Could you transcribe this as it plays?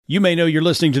You may know you're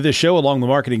listening to this show along the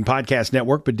Marketing Podcast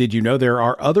Network, but did you know there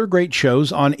are other great shows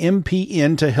on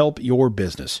MPN to help your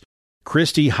business?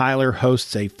 Christy Heiler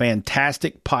hosts a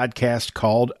fantastic podcast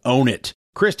called Own It.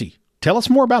 Christy, tell us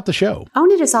more about the show.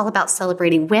 Own It is all about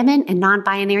celebrating women and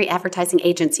non-binary advertising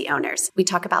agency owners. We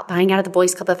talk about buying out of the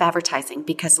Boys Club of Advertising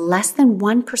because less than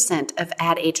 1% of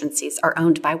ad agencies are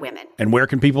owned by women. And where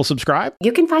can people subscribe?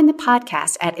 You can find the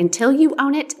podcast at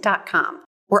untilyouownit.com.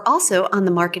 We're also on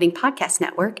the Marketing Podcast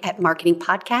Network at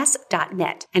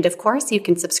marketingpodcast.net. And of course, you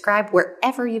can subscribe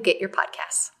wherever you get your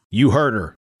podcasts. You heard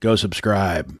her. Go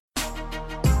subscribe.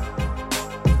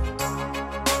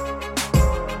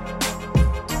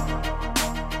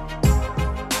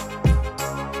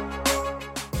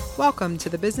 Welcome to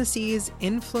the Business Ease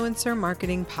Influencer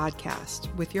Marketing Podcast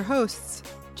with your hosts,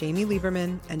 Jamie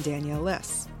Lieberman and Danielle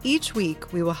Liss. Each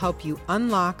week, we will help you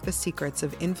unlock the secrets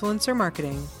of influencer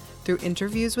marketing through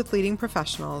interviews with leading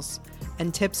professionals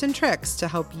and tips and tricks to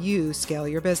help you scale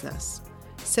your business.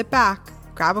 Sit back,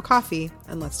 grab a coffee,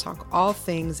 and let's talk all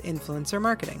things influencer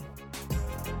marketing.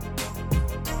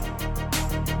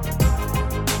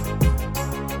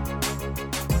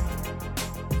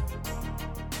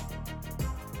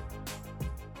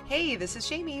 Hey, this is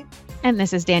Jamie. And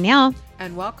this is Danielle.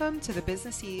 And welcome to the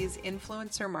Business Ease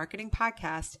Influencer Marketing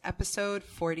Podcast, episode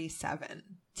 47.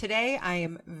 Today, I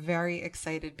am very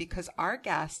excited because our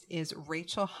guest is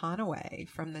Rachel Honoway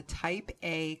from the Type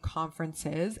A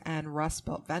Conferences and Rust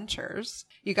Belt Ventures.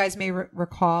 You guys may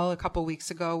recall a couple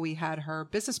weeks ago, we had her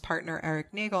business partner,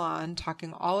 Eric Nagel, on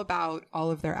talking all about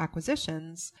all of their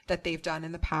acquisitions that they've done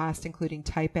in the past, including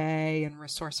Type A and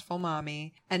Resourceful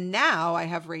Mommy. And now I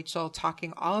have Rachel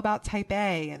talking all about Type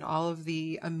A and all of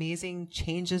the amazing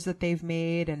changes that they've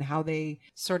made and how they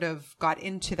sort of got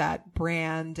into that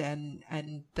brand and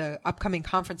the upcoming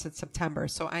conference in September.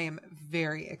 So I am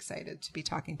very excited to be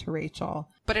talking to Rachel.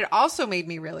 But it also made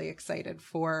me really excited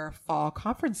for fall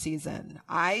conference season.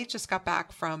 I just got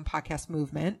back from Podcast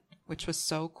Movement, which was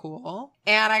so cool.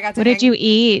 And I got to What did you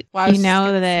eat? Well, you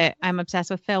know that I'm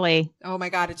obsessed with Philly. Oh my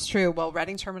God, it's true. Well,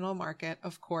 Reading Terminal Market,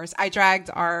 of course. I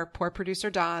dragged our poor producer,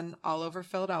 Don, all over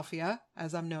Philadelphia,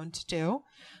 as I'm known to do.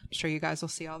 I'm sure you guys will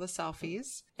see all the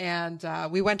selfies. And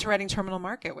we went to Reading Terminal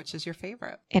Market, which is your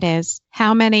favorite. It is.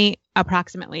 How many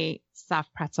approximately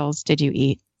soft pretzels did you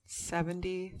eat?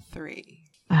 73.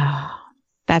 Oh,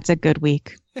 that's a good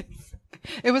week.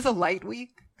 It was a light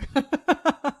week.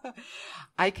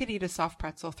 I could eat a soft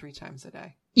pretzel 3 times a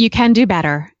day. You can do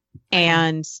better,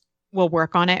 and we'll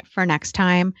work on it for next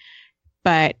time.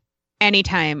 But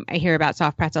anytime I hear about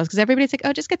soft pretzels, because everybody's like,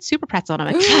 oh, just get super pretzel. And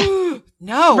I'm like,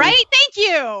 no. Right? Thank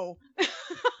you.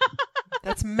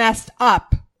 That's messed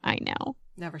up. I know.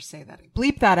 Never say that.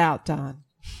 Bleep that out, Don.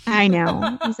 I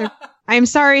know. I'm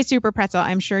sorry, super pretzel.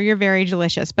 I'm sure you're very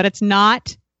delicious, but it's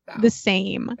not the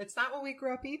same. It's not what we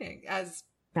grew up eating. As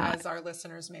our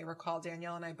listeners may recall,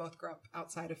 Danielle and I both grew up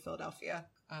outside of Philadelphia,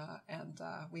 and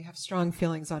we have strong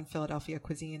feelings on Philadelphia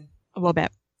cuisine. A little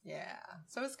bit. Yeah.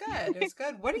 So it's good. It's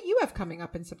good. What do you have coming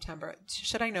up in September?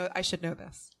 I should know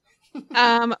this.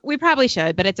 We probably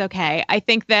should, but it's okay. I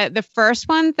think that the first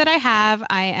one that I have,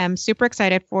 I am super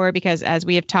excited for because as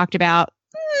we have talked about,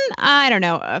 I don't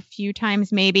know, a few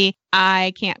times maybe,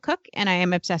 I can't cook and I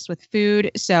am obsessed with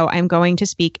food. So I'm going to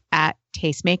speak at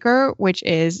Tastemaker, which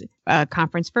is a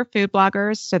conference for food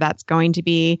bloggers. So that's going to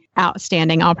be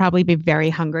outstanding. I'll probably be very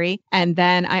hungry. And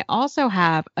then I also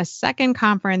have a second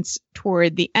conference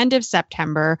toward the end of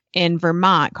September in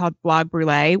Vermont called Blog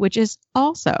Brûlée, which is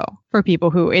also for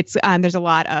people who there's a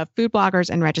lot of food bloggers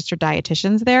and registered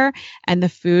dietitians there. And the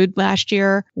food last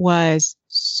year was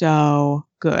so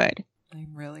good.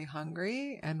 I'm really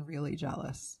hungry and really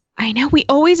jealous. I know. We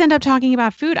always end up talking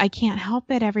about food. I can't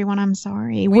help it, everyone. I'm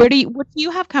sorry. What do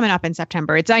you have coming up in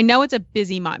September? I know it's a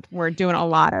busy month. We're doing a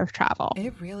lot of travel.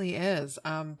 It really is.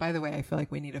 By the way, I feel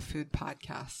like we need a food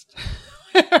podcast.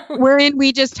 Wherein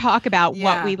we just talk about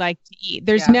what we like to eat.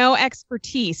 There's no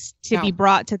expertise to be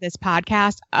brought to this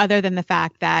podcast other than the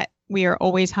fact that we are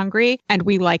always hungry and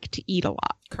we like to eat a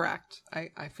lot. Correct.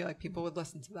 I feel like people would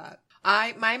listen to that.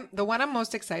 The one I'm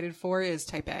most excited for is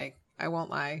Type A. I won't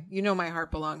lie. You know, my heart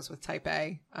belongs with Type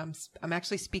A. I'm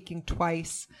actually speaking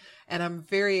twice and I'm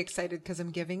very excited because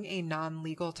I'm giving a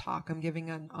non-legal talk. I'm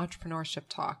giving an entrepreneurship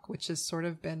talk, which has sort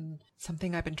of been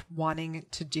something I've been wanting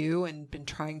to do and been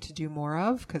trying to do more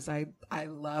of because I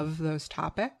love those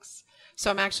topics. So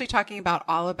I'm actually talking about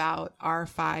our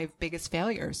 5 biggest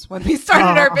failures when we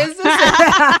started our business.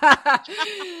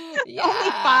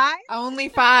 Only 5? Only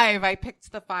 5. I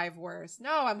picked the 5 worst.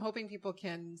 No, I'm hoping people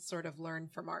can sort of learn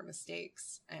from our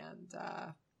mistakes and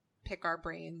pick our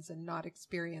brains and not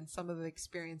experience some of the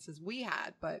experiences we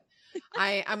had. But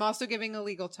I'm also giving a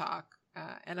legal talk,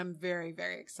 and I'm very,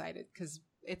 very excited because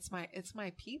it's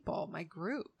my people, my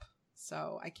group.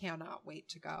 So I cannot wait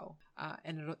to go.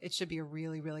 And it should be a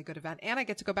really, really good event. And I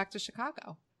get to go back to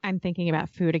Chicago. I'm thinking about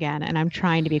food again, and I'm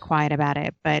trying to be quiet about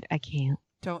it, but I can't.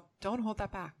 Don't hold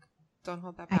that back. Don't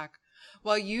hold that back.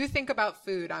 While you think about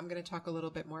food, I'm going to talk a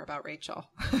little bit more about Rachel.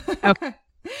 Okay.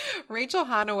 Rachel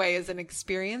Honoway is an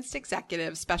experienced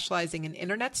executive specializing in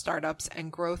internet startups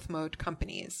and growth mode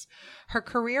companies. Her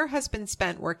career has been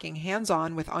spent working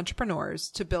hands-on with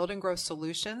entrepreneurs to build and grow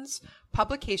solutions,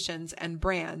 publications, and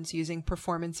brands using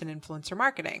performance and influencer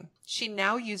marketing. She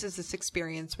now uses this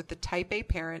experience with the Type A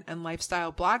parent and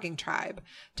lifestyle blogging tribe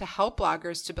to help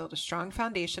bloggers to build a strong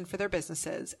foundation for their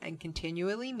businesses and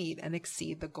continually meet and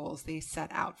exceed the goals they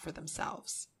set out for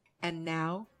themselves. And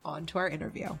now, on to our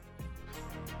interview.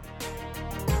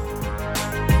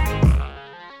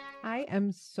 I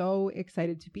am so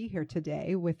excited to be here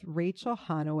today with Rachel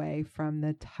Honoway from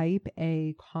the Type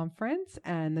A Conference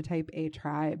and the Type A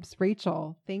Tribes.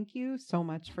 Rachel, thank you so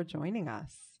much for joining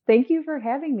us. Thank you for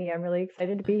having me. I'm really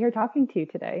excited to be here talking to you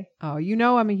today. Oh, you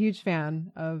know, I'm a huge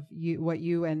fan of what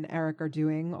you and Eric are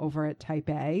doing over at Type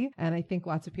A, and I think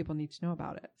lots of people need to know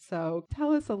about it. So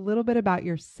tell us a little bit about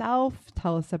yourself.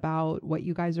 Tell us about what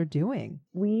you guys are doing.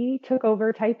 We took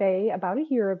over Type A about a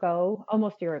year ago,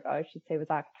 almost a year ago, I should say. It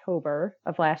was October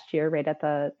of last year, right at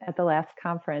the last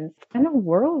conference. It's been a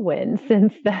whirlwind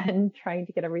since then, trying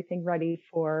to get everything ready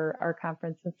for our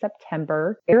conference in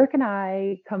September. Eric and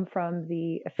I come from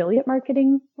the affiliate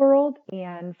marketing world.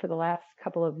 And for the last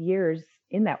couple of years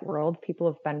in that world, people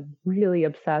have been really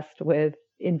obsessed with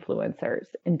influencers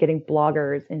and getting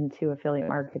bloggers into affiliate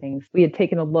marketing. We had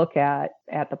taken a look at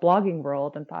the blogging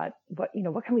world and thought, what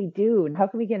can we do and how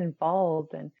can we get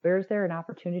involved and where's there an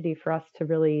opportunity for us to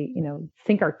really,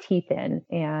 sink our teeth in?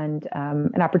 And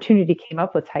an opportunity came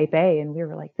up with Type A, and we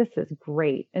were like, this is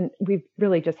great. And we've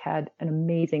really just had an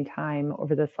amazing time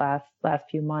over this last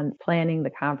few months planning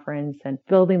the conference and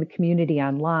building the community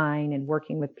online and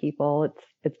working with people.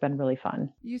 It's been really fun.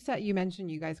 You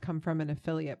mentioned you guys come from an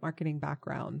affiliate marketing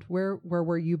background. Where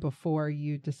were you before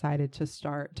you decided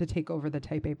to take over the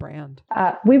Type A brand?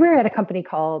 We were at a company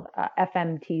called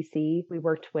FMTC. We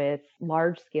worked with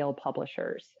large scale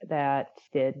publishers that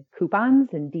did coupons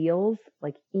and deals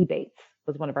like Ebates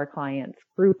was one of our clients,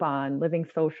 Groupon, Living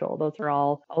Social. Those are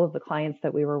all of the clients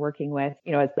that we were working with,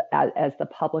 as the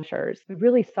publishers. We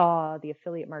really saw the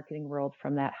affiliate marketing world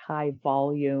from that high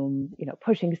volume,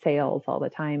 pushing sales all the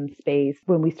time space.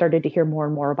 When we started to hear more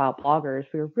and more about bloggers,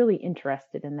 we were really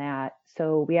interested in that.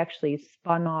 So we actually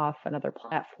spun off another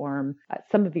platform.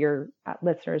 Some of your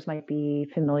listeners might be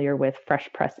familiar with Fresh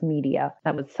Press Media.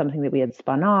 That was something that we had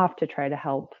spun off to try to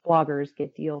help bloggers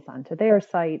get deals onto their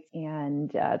sites.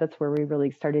 And that's where we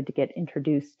really started to get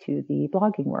introduced to the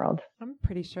blogging world. I'm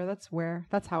pretty sure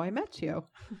that's how I met you.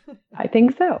 I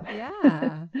think so.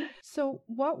 Yeah. So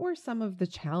what were some of the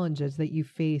challenges that you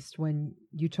faced when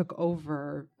you took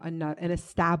over an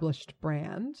established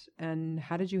brand, and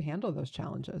how did you handle those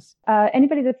challenges?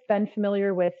 Anybody that's been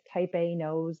familiar with Type A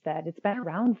knows that it's been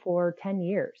around for 10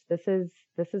 years. This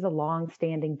is a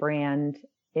long-standing brand.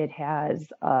 It has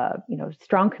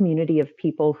strong community of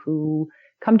people who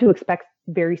come to expect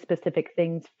very specific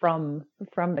things from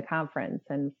the conference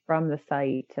and from the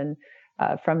site and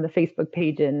from the Facebook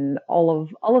page and all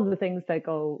of the things that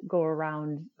go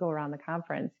around the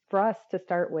conference. For us to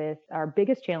start with, our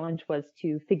biggest challenge was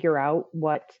to figure out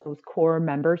what those core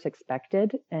members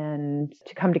expected and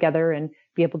to come together and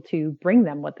be able to bring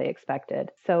them what they expected.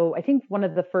 So I think one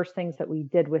of the first things that we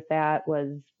did with that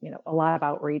was, a lot of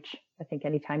outreach. I think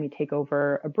anytime you take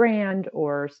over a brand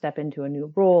or step into a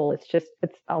new role, it's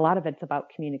a lot of it's about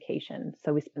communication.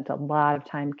 So we spent a lot of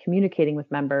time communicating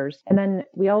with members. And then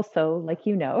we also, like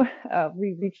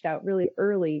we reached out really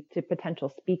early to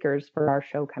potential speakers for our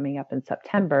show coming up in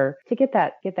September to get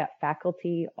that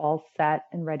faculty all set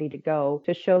and ready to go,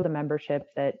 to show the membership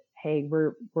that, hey,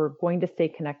 we're going to stay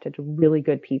connected to really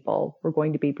good people. We're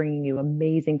going to be bringing you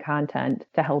amazing content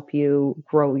to help you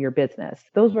grow your business.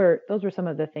 Those were some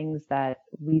of the things that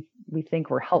we think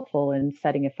were helpful in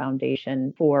setting a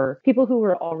foundation for people who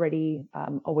were already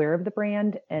aware of the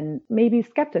brand and maybe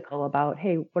skeptical about,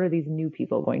 hey, what are these new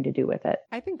people going to do with it?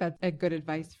 I think that's a good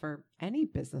advice for any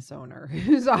business owner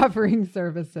who's offering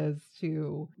services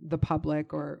to the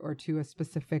public or to a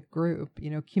specific group.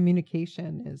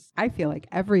 Communication is, I feel like,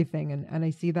 everything. And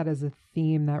I see that as a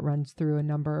theme that runs through a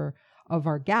number of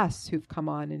our guests who've come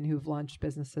on and who've launched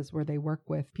businesses where they work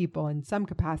with people in some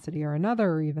capacity or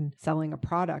another, or even selling a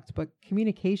product. But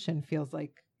communication feels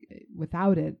like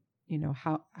without it,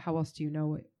 how else do you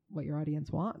know what your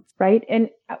audience wants? Right. And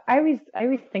I always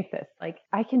think this, like,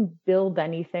 I can build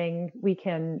anything. We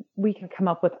can come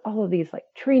up with all of these like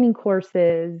training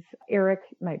courses. Eric,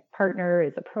 my partner,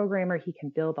 is a programmer. He can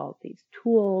build all of these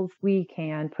tools. We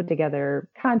can put together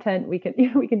content. We can,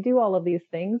 we can do all of these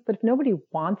things, but if nobody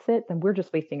wants it, then we're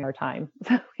just wasting our time.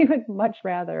 So we would much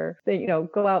rather that,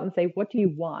 go out and say, what do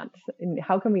you want? And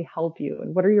how can we help you?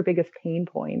 And what are your biggest pain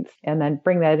points? And then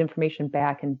bring that information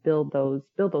back and build those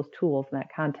tools and that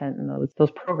content and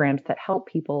those programs that help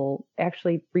people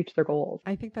actually reach their goals.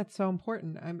 I think that's so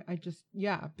important.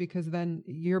 Because then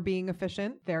you're being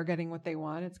efficient, they're getting what they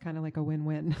want. It's kind of like a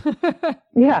win-win.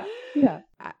 Yeah.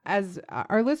 As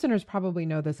our listeners probably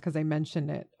know this because I mention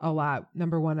it a lot.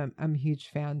 Number one, I'm huge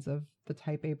fans of the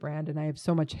Type A brand, and I have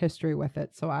so much history with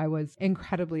it. So I was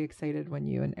incredibly excited when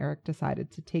you and Eric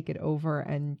decided to take it over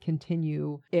and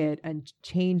continue it and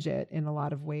change it in a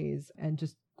lot of ways and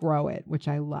just grow it, which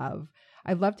I love.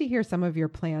 I'd love to hear some of your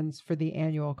plans for the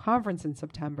annual conference in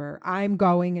September. I'm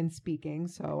going and speaking,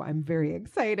 so I'm very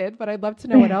excited, but I'd love to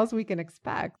know what else we can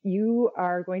expect. You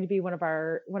are going to be one of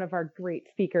our great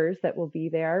speakers that will be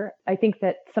there. I think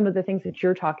that some of the things that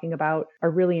you're talking about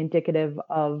are really indicative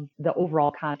of the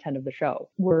overall content of the show.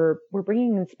 We're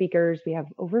bringing in speakers. We have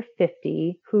over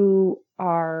 50 who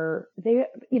are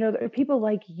people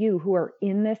like you who are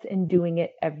in this and doing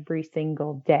it every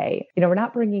single day. We're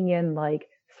not bringing in like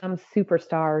some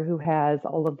superstar who has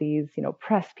all of these,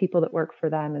 press people that work for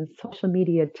them and social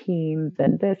media teams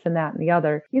and this and that and the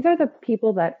other. These are the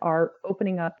people that are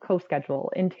opening up CoSchedule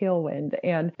and Tailwind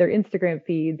and their Instagram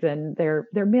feeds and their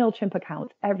MailChimp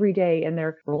accounts every day. And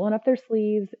they're rolling up their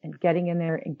sleeves and getting in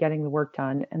there and getting the work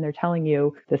done. And they're telling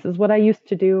you, this is what I used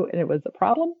to do and it was a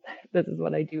problem. This is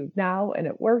what I do now and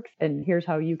it works. And here's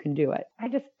how you can do it.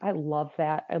 I love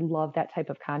that. I love that type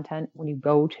of content. When you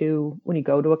go to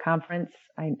a conference,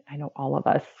 I know all of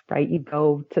us, right? You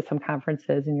go to some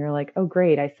conferences and you're like, oh,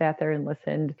 great. I sat there and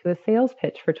listened to a sales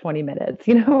pitch for 20 minutes,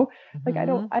 like I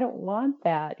don't want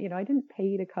that. I didn't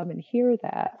pay to come and hear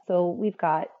that. So we've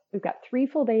got 3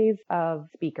 full days of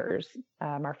speakers.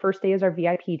 Our first day is our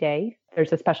VIP day.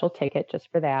 There's a special ticket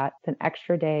just for that. It's an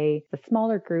extra day. It's a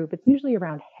smaller group. It's usually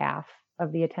around half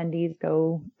of the attendees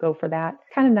go for that.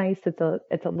 Kind of nice. It's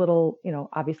a little,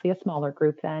 obviously a smaller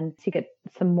group then. So you get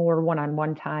some more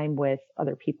one-on-one time with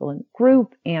other people in the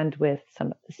group and with some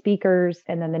of the speakers.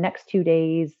 And then the next 2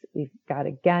 days, we've got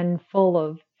again full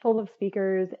of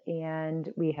speakers, and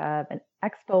we have an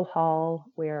expo hall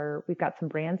where we've got some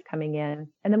brands coming in.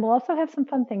 And then we'll also have some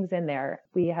fun things in there.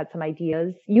 We had some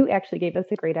ideas. You actually gave us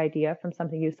a great idea from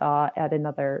something you saw at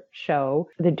another show.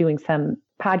 They're doing some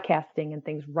podcasting and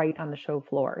things right on the show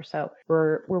floor. So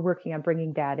we're working on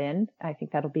bringing that in. I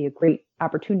think that'll be a great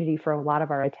opportunity for a lot of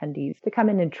our attendees to come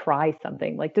in and try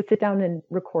something, like to sit down and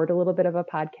record a little bit of a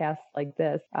podcast like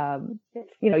this.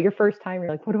 It's, your first time,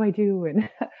 you're like, what do I do? And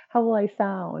how will I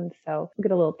sound? So we'll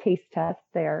get a little taste test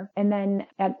there. And then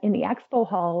in the expo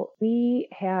hall,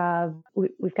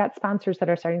 we've got sponsors that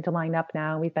are starting to line up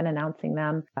now. We've been announcing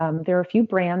them. There are a few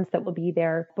brands that will be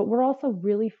there, but we're also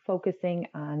really focusing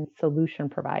on solution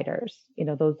providers,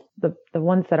 the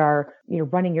ones that are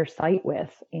running your site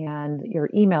with and your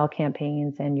email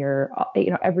campaigns and your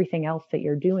everything else that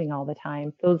you're doing all the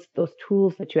time. Those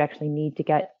tools that you actually need to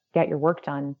get your work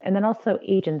done. And then also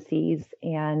agencies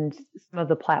and some of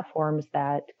the platforms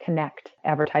that connect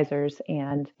advertisers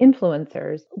and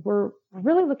influencers. We're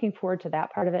really looking forward to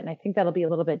that part of it. And I think that'll be a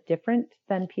little bit different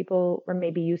than people were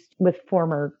maybe used with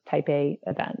former Type A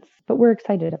events, but we're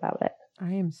excited about it.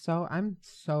 I'm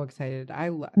so excited. I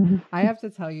have to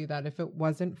tell you that if it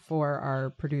wasn't for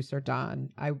our producer, Don,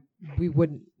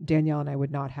 Danielle and I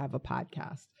would not have a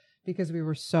podcast. Because we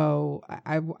were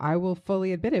I will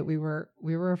fully admit it. We were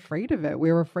afraid of it.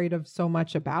 We were afraid of so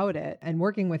much about it. And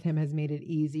working with him has made it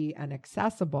easy and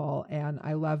accessible. And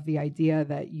I love the idea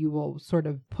that you will sort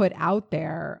of put out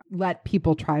there, let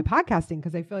people try podcasting,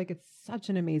 because I feel like it's such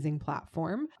an amazing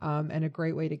platform and a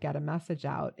great way to get a message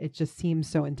out. It just seems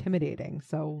so intimidating.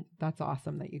 So that's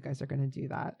awesome that you guys are going to do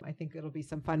that. I think it'll be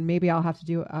some fun. Maybe I'll have to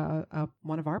do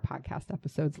one of our podcast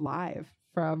episodes live.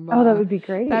 That would be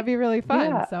great. That'd be really fun.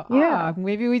 Yeah. So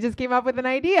maybe we just came up with an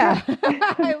idea.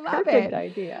 I love Perfect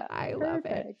idea. I love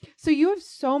it. So you have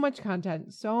so much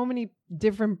content, so many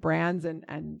different brands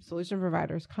and solution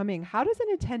providers coming. How does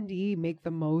an attendee make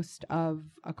the most of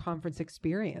a conference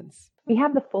experience? We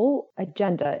have the full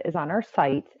agenda is on our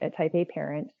site at Type A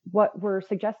Parent. What we're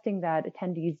suggesting that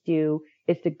attendees do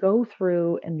is to go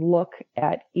through and look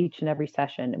at each and every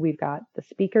session. We've got the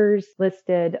speakers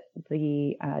listed,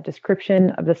 the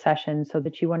description of the session so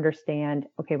that you understand,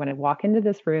 okay, when I walk into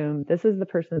this room, this is the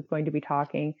person that's going to be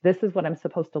talking. This is what I'm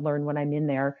supposed to learn when I'm in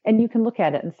there. And you can look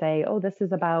at it and say, oh, this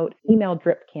is about email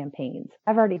drip campaigns.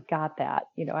 I've already got that.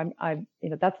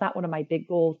 That's not one of my big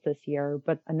goals this year,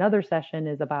 but another session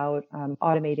is about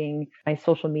automating my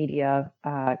social media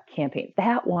campaigns.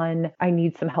 That one I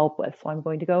need some help with. So I'm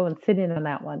going to go and sit in on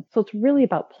that one. So it's really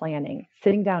about planning,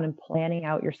 sitting down and planning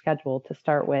out your schedule to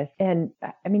start with. And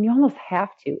I mean, you almost have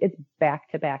to. It's back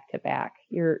to back to back.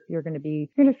 You're going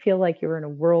to feel like you're in a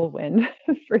whirlwind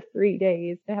for 3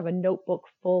 days and have a notebook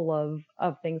full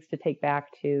of things to take back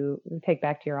to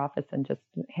your office and just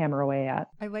hammer away at.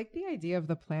 I like the idea of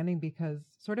the planning because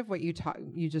sort of what you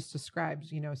just described,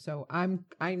 so I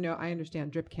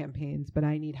understand drip campaigns, but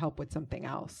I need help with something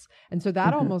else. And so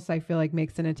that almost, I feel like,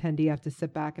 makes an attendee have to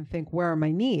sit back and think, where are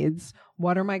my needs?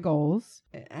 What are my goals?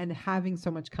 And having so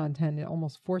much content, it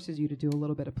almost forces you to do a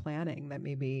little bit of planning that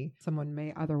maybe someone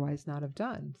may otherwise not have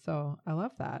done. So I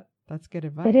love that. That's good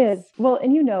advice. It is. Well,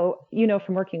 and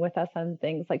from working with us on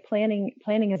things like planning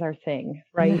is our thing,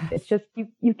 right? Yes. It's just,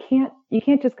 you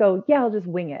can't just go, yeah, I'll just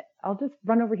wing it. I'll just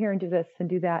run over here and do this and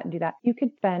do that and do that. You could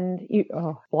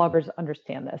bloggers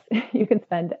understand this. You can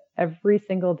spend every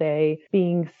single day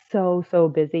being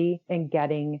so busy and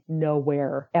getting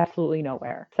nowhere, absolutely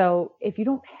nowhere. So if you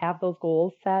don't have those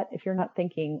goals set, if you're not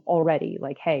thinking already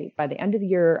like, hey, by the end of the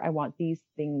year, I want these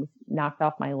things knocked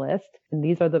off my list, and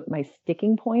these are my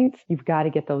sticking points, you've got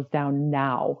to get those down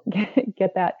now.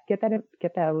 Get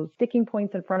those sticking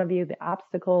points in front of you, the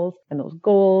obstacles and those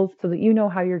goals, so that you know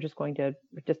how you're just going to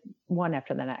just one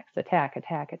after the next, attack,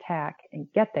 and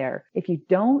get there. If you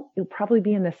don't, you'll probably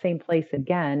be in the same place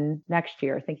again next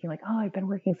year, thinking like, oh, I've been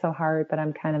working so hard, but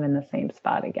I'm kind of in the same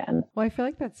spot again. Well, I feel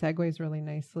like that segues really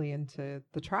nicely into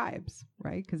the tribes,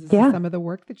 right? Because this is some of the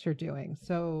work that you're doing.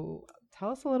 So tell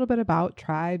us a little bit about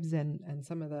tribes and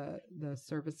some of the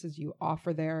services you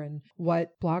offer there and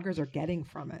what bloggers are getting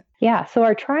from it. Yeah. So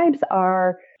our tribes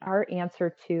are our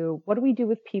answer to what do we do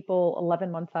with people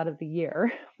 11 months out of the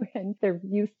year when they're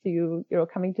used to,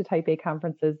 coming to Type A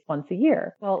conferences once a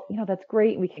year. Well, that's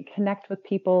great. We can connect with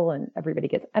people and everybody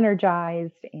gets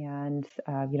energized. And,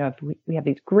 we have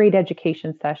these great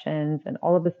education sessions and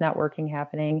all of this networking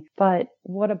happening. But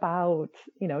what about,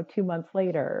 2 months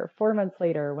later, 4 months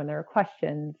later, when there are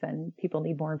questions and people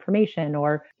need more information,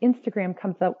 or Instagram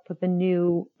comes up with a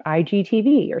new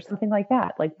IGTV or something like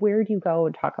that? Like, where do you go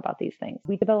and talk about these things?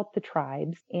 We develop the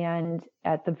tribes, and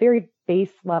at the very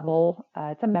base level,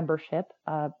 it's a membership,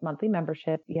 a monthly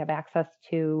membership. You have access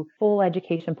to full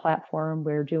education platform.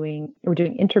 We're doing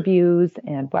interviews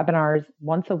and webinars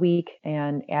once a week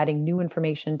and adding new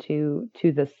information to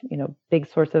this, big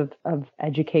source of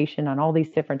education on all these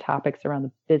different topics around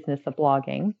the business of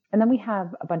blogging. And then we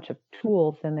have a bunch of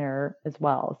tools in there as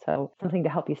well. So something to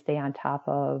help you stay on top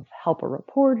of Help a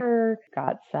Reporter,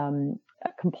 got some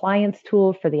compliance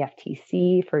tools for the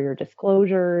FTC for your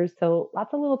disclosures. So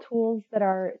lots of little tools that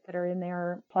are in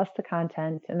there, plus the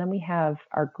content. And then we have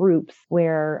our groups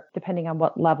where, depending on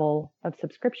what level of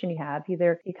subscription you have,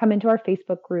 either you come into our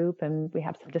Facebook group and we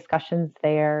have some discussions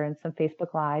there and some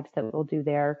Facebook Lives that we'll do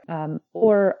there,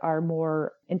 or our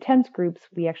more intense groups,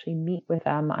 we actually meet with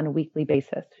them on a weekly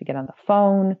basis. We get on the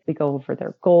phone, we go over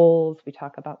their goals, we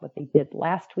talk about what they did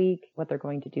last week, what they're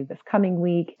going to do this coming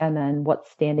week, and then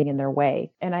what's standing in their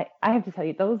way. And I have to tell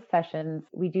you, those sessions,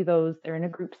 we do those, they're in a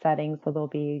group setting. So there'll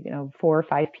be, 4 or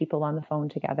 5 people on the phone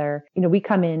together. We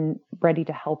come in ready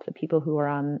to help the people who are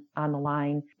on the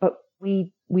line, but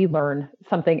we learn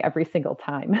something every single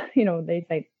time. They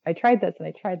say, I tried this and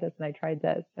I tried this and I tried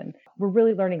this. And we're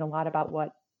really learning a lot about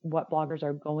what bloggers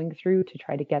are going through to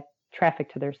try to get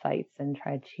traffic to their sites and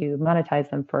try to monetize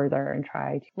them further and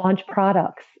try to launch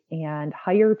products and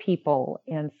hire people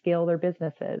and scale their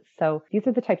businesses. So these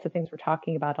are the types of things we're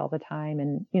talking about all the time.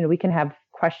 And, we can have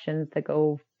questions that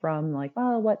go from like,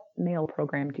 well, what mail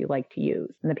program do you like to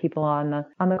use? And the people on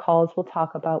the calls will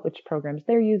talk about which programs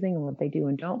they're using and what they do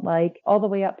and don't like, all the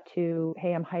way up to,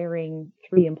 hey, I'm hiring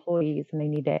 3 employees and they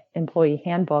need an employee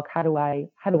handbook. How do I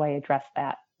address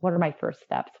that? What are my first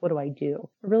steps? What do I do?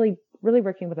 Really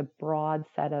working with a broad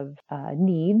set of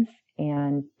needs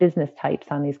and business types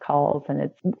on these calls.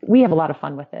 And we have a lot of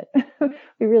fun with it.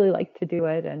 We really like to do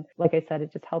it. And like I said,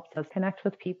 it just helps us connect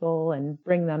with people and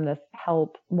bring them this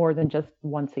help more than just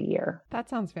once a year. That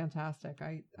sounds fantastic.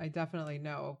 I definitely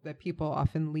know that people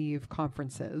often leave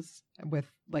conferences with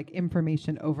like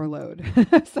information overload.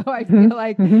 So I feel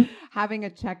like having a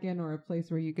check-in or a place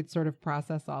where you could sort of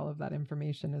process all of that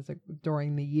information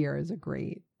during the year is a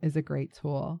great is a great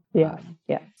tool. Yes.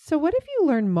 Yes. So what have you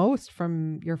learned most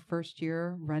from your first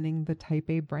year running the Type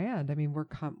A brand? I mean,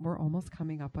 we're almost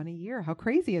coming up on a year. How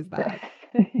crazy is that?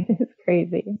 It's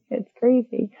crazy. It's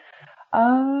crazy.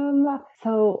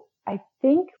 So I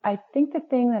think the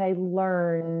thing that I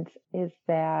learned is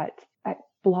that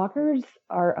bloggers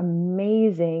are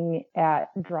amazing at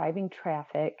driving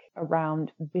traffic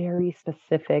around very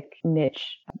specific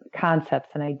niche concepts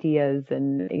and ideas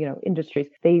and, industries.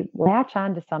 They latch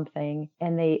onto something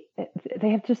and they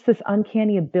have just this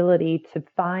uncanny ability to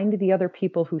find the other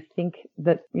people who think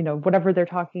that, whatever they're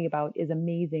talking about is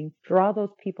amazing, draw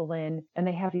those people in, and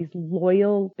they have these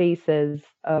loyal bases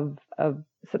of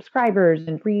subscribers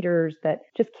and readers that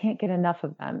just can't get enough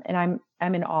of them. And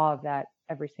I'm in awe of that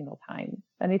every single time.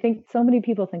 And I think so many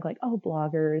people think like, oh,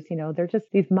 bloggers, they're just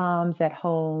these moms at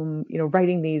home,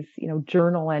 writing these,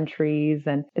 journal entries,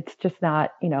 and it's just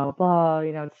not, blah,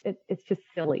 it's just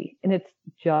silly. And it's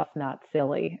just not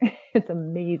silly. It's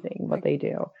amazing what they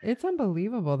do. It's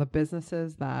unbelievable. The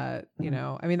businesses that,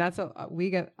 I mean,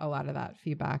 we get a lot of that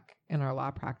feedback in our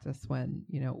law practice when,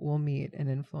 we'll meet an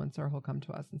influencer who'll come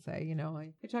to us and say,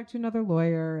 I talked to another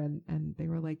lawyer and they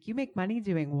were like, you make money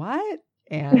doing what?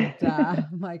 And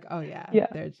I'm like, oh yeah,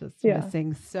 they're just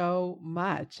missing so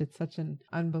much. It's such an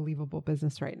unbelievable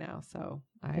business right now. So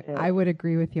I would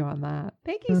agree with you on that.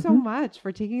 Thank you so much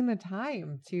for taking the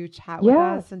time to chat with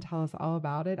us and tell us all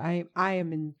about it. I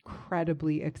am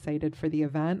incredibly excited for the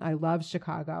event. I love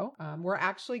Chicago. We're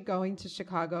actually going to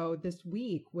Chicago this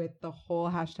week with the whole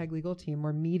 #legal team.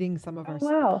 We're meeting some of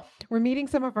we're meeting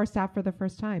some of our staff for the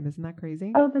first time. Isn't that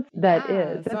crazy? Oh,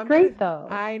 that's great though.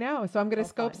 I know. So I'm going to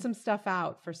scope some stuff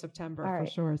out for September for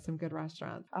sure. Some good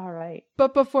restaurants. All right.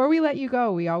 But before we let you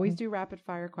go, we always do rapid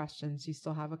fire questions. You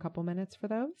still have a couple minutes for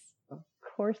those? Of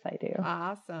course I do.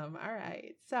 Awesome. All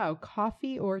right. So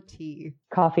coffee or tea?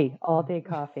 Coffee. All day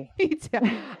coffee. Me too.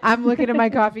 I'm looking at my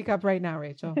coffee cup right now,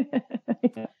 Rachel.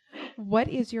 What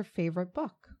is your favorite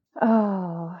book?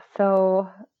 Oh, so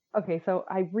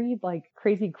I read like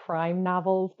crazy crime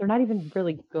novels. They're not even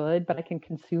really good, but I can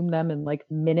consume them in like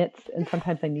minutes. And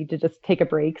sometimes I need to just take a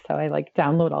break. So I like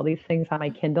download all these things on my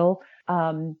Kindle.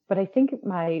 But I think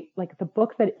the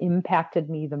book that impacted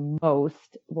me the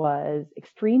most was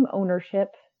Extreme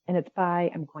Ownership. And it's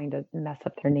by, I'm going to mess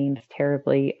up their names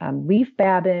terribly, Leif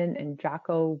Babin and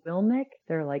Jocko Willink.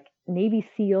 They're like Navy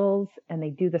SEALs, and they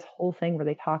do this whole thing where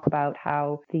they talk about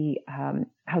how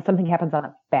how something happens on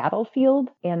a battlefield,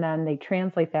 and then they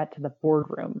translate that to the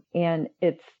boardroom. And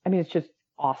it's just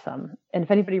awesome. And if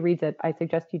anybody reads it, I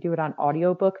suggest you do it on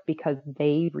audiobook because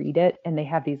they read it and they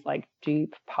have these like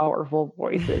deep, powerful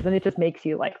voices. And it just makes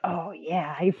you like, oh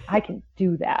yeah, I can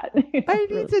do that. I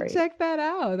need to check that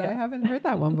out. Yeah. I haven't heard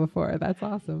that one before. That's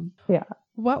awesome. Yeah.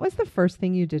 What was the first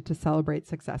thing you did to celebrate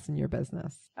success in your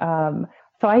business? So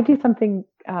I do something,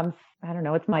 I don't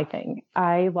know, it's my thing.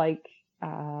 I like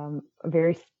a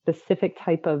very specific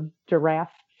type of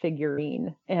giraffe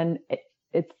figurine, and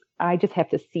I just have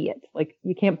to see it. Like,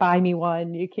 you can't buy me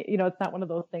one. You can't, it's not one of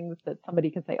those things that somebody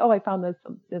can say, oh, I found this.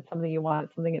 It's something you want.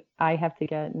 It's something that I have to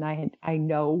get. And I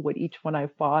know what each one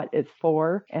I've bought is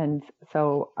for. And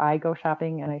so I go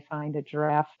shopping and I find a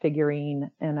giraffe figurine,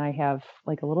 and I have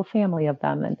like a little family of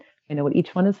them, and I know what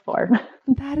each one is for.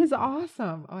 That is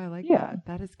awesome. Oh, I like that.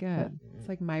 That is good. It's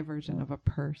like my version of a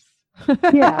purse.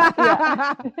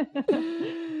 Yeah.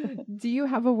 Do you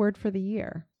have a word for the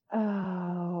year?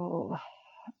 Oh,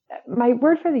 my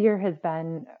word for the year has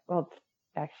been, well, it's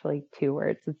actually 2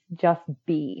 words. It's just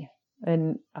be.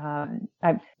 And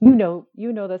you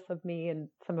know this of me, and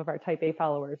some of our Type A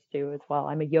followers do as well.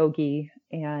 I'm a yogi,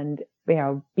 and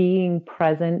being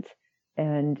present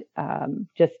and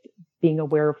just being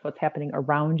aware of what's happening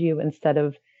around you instead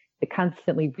of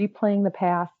constantly replaying the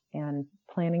past and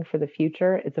planning for the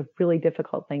future. It's a really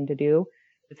difficult thing to do.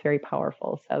 It's very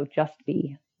powerful. So just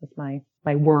be is my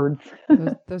words.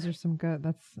 those are some good.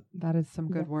 That is some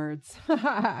good words.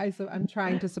 I'm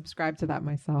trying to subscribe to that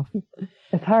myself.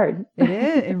 It's hard. It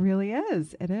is. It really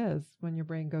is. It is when your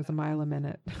brain goes a mile a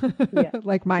minute,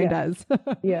 like mine does.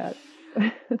 Yes.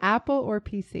 Apple or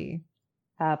PC?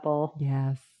 Apple.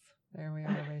 Yes. There we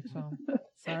are, Rachel.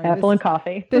 Sorry. Apple and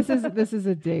coffee. This is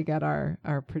a dig at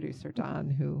our producer Don,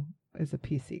 who is a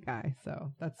PC guy.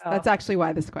 So that's actually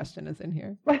why this question is in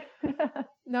here.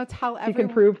 Now tell everyone. You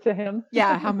can prove to him.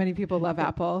 Yeah, how many people love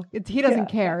Apple. He doesn't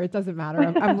care. It doesn't matter.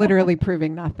 I'm literally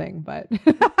proving nothing, but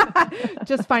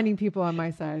just finding people on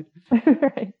my side.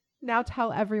 Right. Now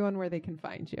tell everyone where they can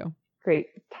find you. Great.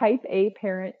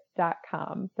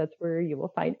 typeaparent.com. That's where you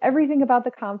will find everything about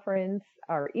the conference.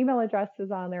 Our email address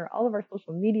is on there. All of our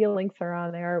social media links are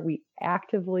on there. We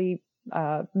actively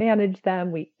manage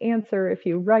them. We answer if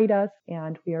you write us,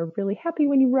 and we are really happy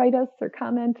when you write us or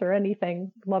comment or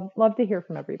anything. Love to hear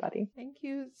from everybody. Thank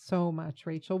you so much,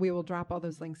 Rachel. We will drop all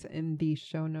those links in the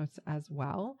show notes as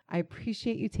well. I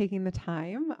appreciate you taking the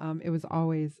time. It was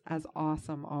always as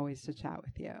awesome always to chat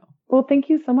with you. Well, thank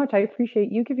you so much. I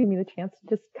appreciate you giving me the chance to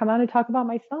just come on and talk about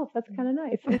myself. That's kind of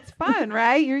nice. It's fun,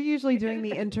 right? You're usually doing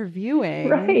the interviewing.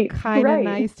 Right. Kind of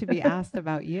nice to be asked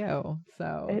about you.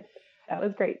 So that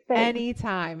was great. Thanks.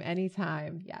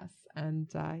 Anytime. Yes. And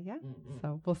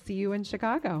so we'll see you in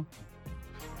Chicago.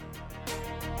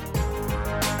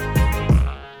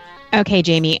 Okay,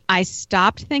 Jamie, I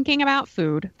stopped thinking about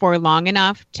food for long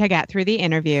enough to get through the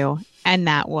interview, and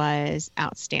that was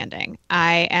outstanding.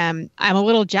 I'm a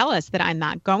little jealous that I'm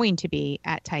not going to be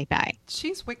at Type A.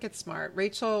 She's wicked smart.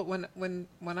 Rachel, when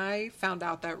I found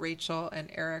out that Rachel and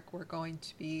Eric were going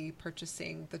to be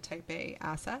purchasing the Type A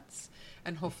assets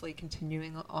and hopefully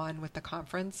continuing on with the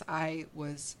conference, I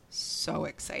was so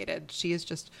excited. She is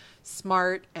just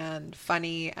smart and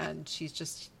funny, and she's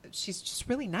just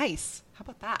really nice. How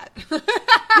about that?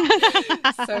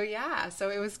 So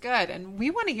it was good. And we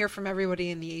want to hear from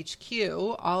everybody in the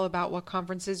HQ all about what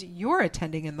conferences you're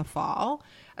attending in the fall,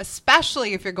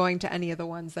 especially if you're going to any of the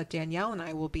ones that Danielle and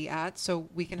I will be at, so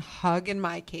we can hug in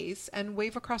my case and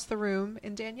wave across the room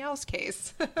in Danielle's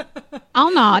case.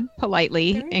 I'll nod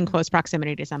politely in close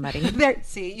proximity to somebody.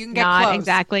 See, you can get not close.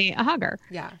 Exactly a hugger.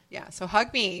 Yeah. So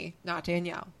hug me, not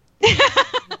Danielle.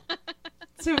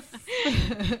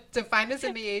 To find us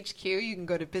in the HQ, you can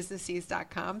go to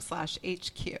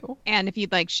businessease.com/HQ. And if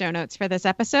you'd like show notes for this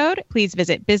episode, please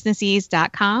visit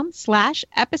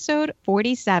businessease.com/episode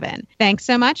 47. Thanks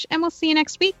so much, and we'll see you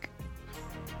next week.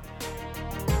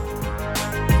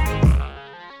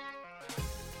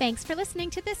 Thanks for listening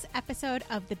to this episode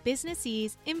of the Business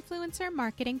Ease Influencer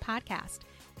Marketing Podcast.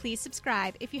 Please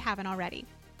subscribe if you haven't already.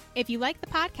 If you like the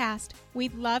podcast,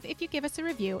 we'd love if you give us a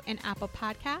review in Apple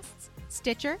Podcasts,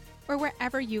 Stitcher, or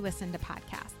wherever you listen to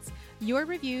podcasts. Your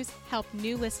reviews help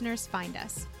new listeners find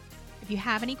us. If you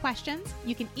have any questions,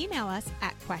 you can email us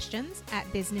at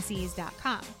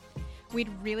questions@businessease.com. We'd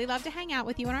really love to hang out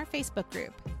with you in our Facebook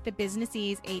group, the Business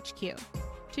Ease HQ.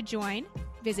 To join,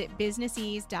 visit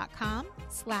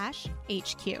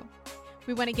businessease.com/HQ.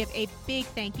 We want to give a big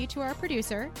thank you to our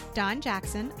producer, Don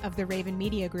Jackson of the Raven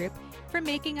Media Group, for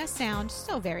making us sound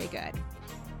so very good.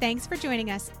 Thanks for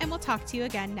joining us, and we'll talk to you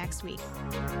again next week.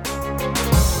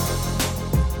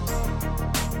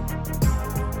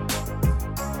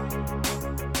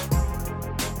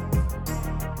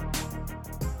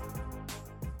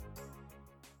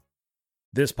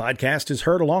 This podcast is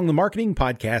heard along the Marketing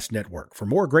Podcast Network. For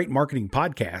more great marketing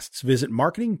podcasts, visit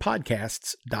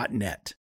marketingpodcasts.net.